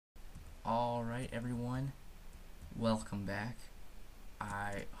Alright everyone, welcome back.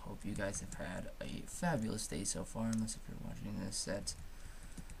 I hope you guys have had a fabulous day so far, unless if you're watching this at,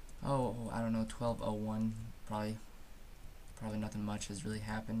 I don't know, 12:01, probably nothing much has really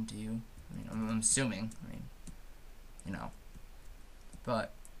happened to you. I'm assuming, you know.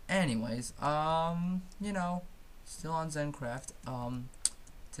 But anyways, still on Zencraft.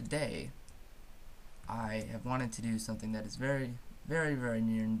 Today I have wanted to do something that is very, very, very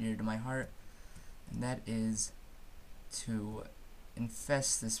near and dear to my heart, and that is to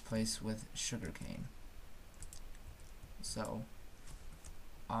infest this place with sugarcane. So,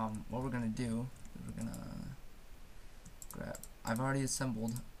 what we're gonna do is we're gonna grab. I've already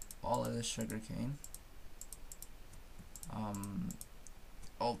assembled all of this sugarcane.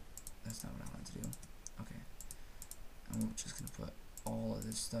 Oh, that's not what I wanted to do. Okay, I'm just gonna put all of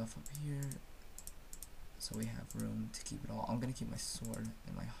this stuff up here, so we have room to keep it all. I'm gonna keep my sword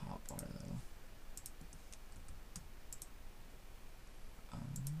and my hotbar though.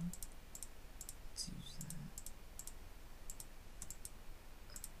 Let's use that.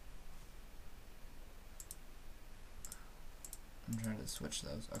 I'm trying to switch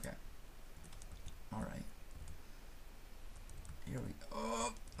those. Okay. Alright. Here we go.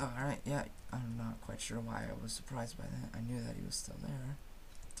 Oh, alright, yeah. I'm not quite sure why I was surprised by that. I knew that he was still there.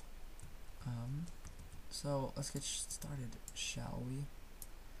 So let's get started, shall we?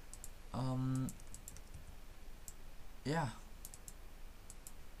 Yeah.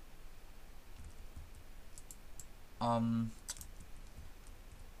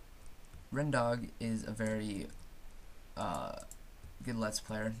 Rendog is a very good Let's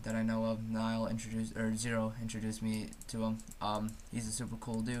Player that I know of. Zero introduced me to him. He's a super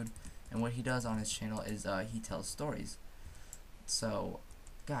cool dude, and what he does on his channel is he tells stories. So,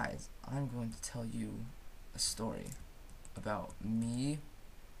 guys, I'm going to tell you a story about me,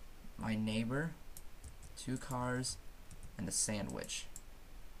 my neighbor, 2 cars, and a sandwich.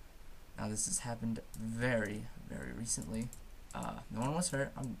 Now, this has happened very, very recently. No one was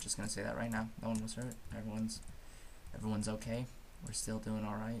hurt. I'm just gonna say that right now. No one was hurt. Everyone's okay. We're still doing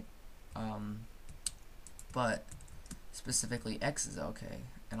all right. But specifically, X is okay,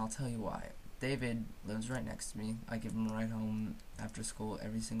 and I'll tell you why. David lives right next to me. I give him a ride home after school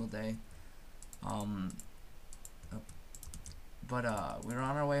every single day. We were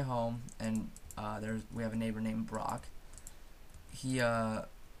on our way home, and we have a neighbor named Brock. He's a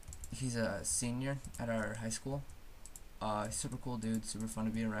senior at our high school. Super cool dude, super fun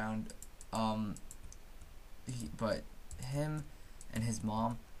to be around. But him and his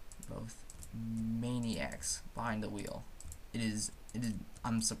mom, both maniacs behind the wheel.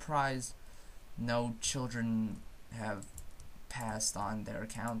 I'm surprised no children have passed on their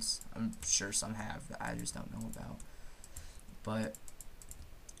accounts. I'm sure some have that I just don't know about. But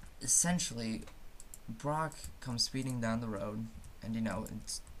essentially, Brock comes speeding down the road, and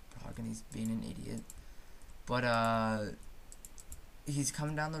it's Brock and he's being an idiot. But he's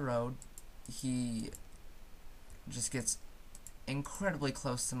coming down the road. He just gets incredibly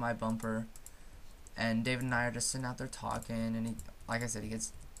close to my bumper, and David and I are just sitting out there talking, and like I said, he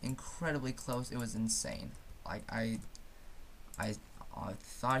gets incredibly close. It was insane. Like I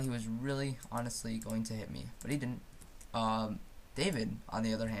thought he was really honestly going to hit me, but he didn't. David, on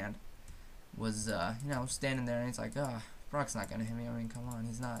the other hand, was standing there, and he's like, Brock's not gonna hit me. I mean, come on,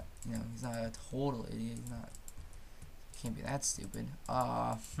 he's not a total idiot. Can't be that stupid.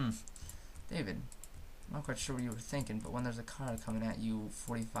 David, I'm not quite sure what you were thinking, but when there's a car coming at you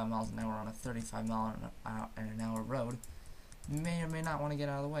 45 miles an hour on a 35 mile an hour road, you may or may not want to get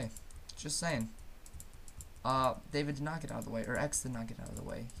out of the way. Just saying. David did not get out of the way, or X did not get out of the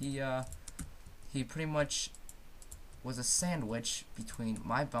way. He pretty much was a sandwich between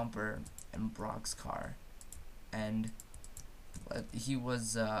my bumper and Brock's car, and he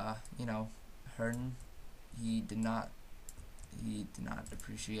was hurting. He did not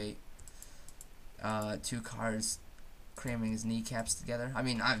appreciate 2 cars cramming his kneecaps together. I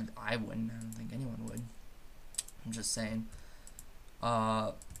mean, I wouldn't. I don't think anyone would. I'm just saying.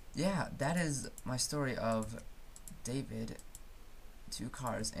 Yeah, that is my story of David, 2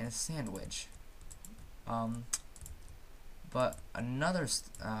 cars, and a sandwich. But another,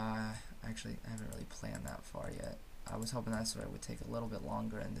 actually, I haven't really planned that far yet. I was hoping that story would take a little bit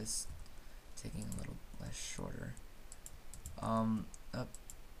longer, and this taking a little less shorter.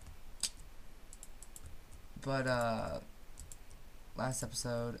 Last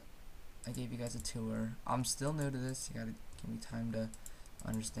episode, I gave you guys a tour. I'm still new to this. You gotta give me time to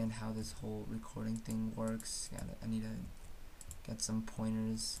understand how this whole recording thing works. I need to get some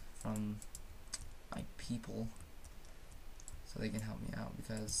pointers from my people. so they can help me out,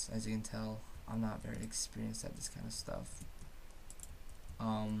 because as you can tell, I'm not very experienced at this kind of stuff.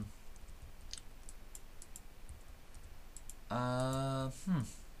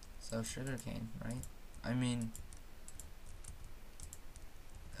 So sugarcane, right? I mean,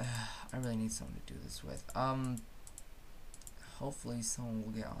 I really need someone to do this with. Hopefully someone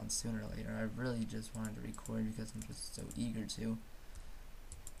will get on sooner or later. I really just wanted to record because I'm just so eager to.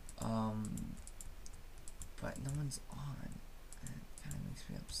 But no one's on. And it kind of makes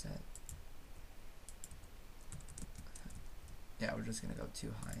me upset. Yeah, we're just gonna go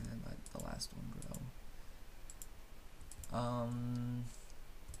too high and then let the last one grow. I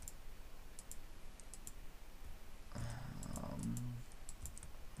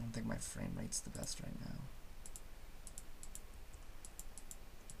don't think my frame rate's the best right now.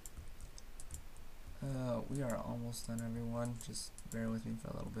 We are almost done, everyone. Just bear with me for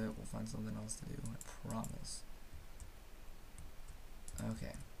a little bit. We'll find something else to do, I promise.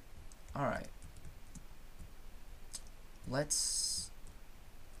 Okay. Alright. Let's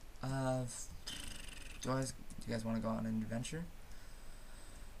do you guys want to go on an adventure?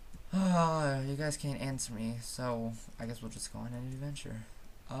 You guys can't answer me, so I guess we'll just go on an adventure.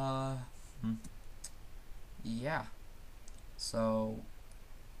 Yeah. So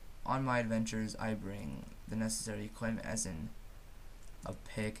on my adventures, I bring the necessary equipment, as in a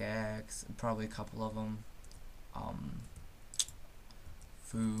pickaxe, probably a couple of them,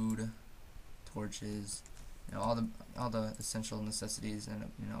 food, torches, you know, all the essential necessities, and a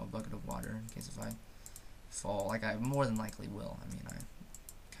bucket of water in case if I fall, like I more than likely will. I mean, I'm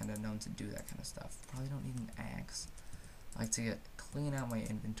kind of known to do that kind of stuff. Probably don't need an axe. I like to clean out my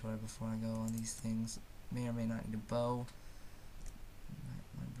inventory before I go on these things. May or may not need a bow. Might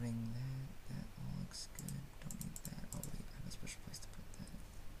want to bring that. That all looks good. Don't need that. Oh wait, I have a special place to put that.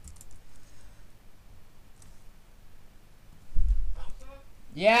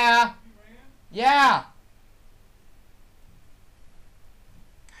 Yeah. Yeah.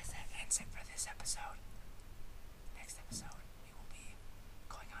 Guys, that's it for this episode.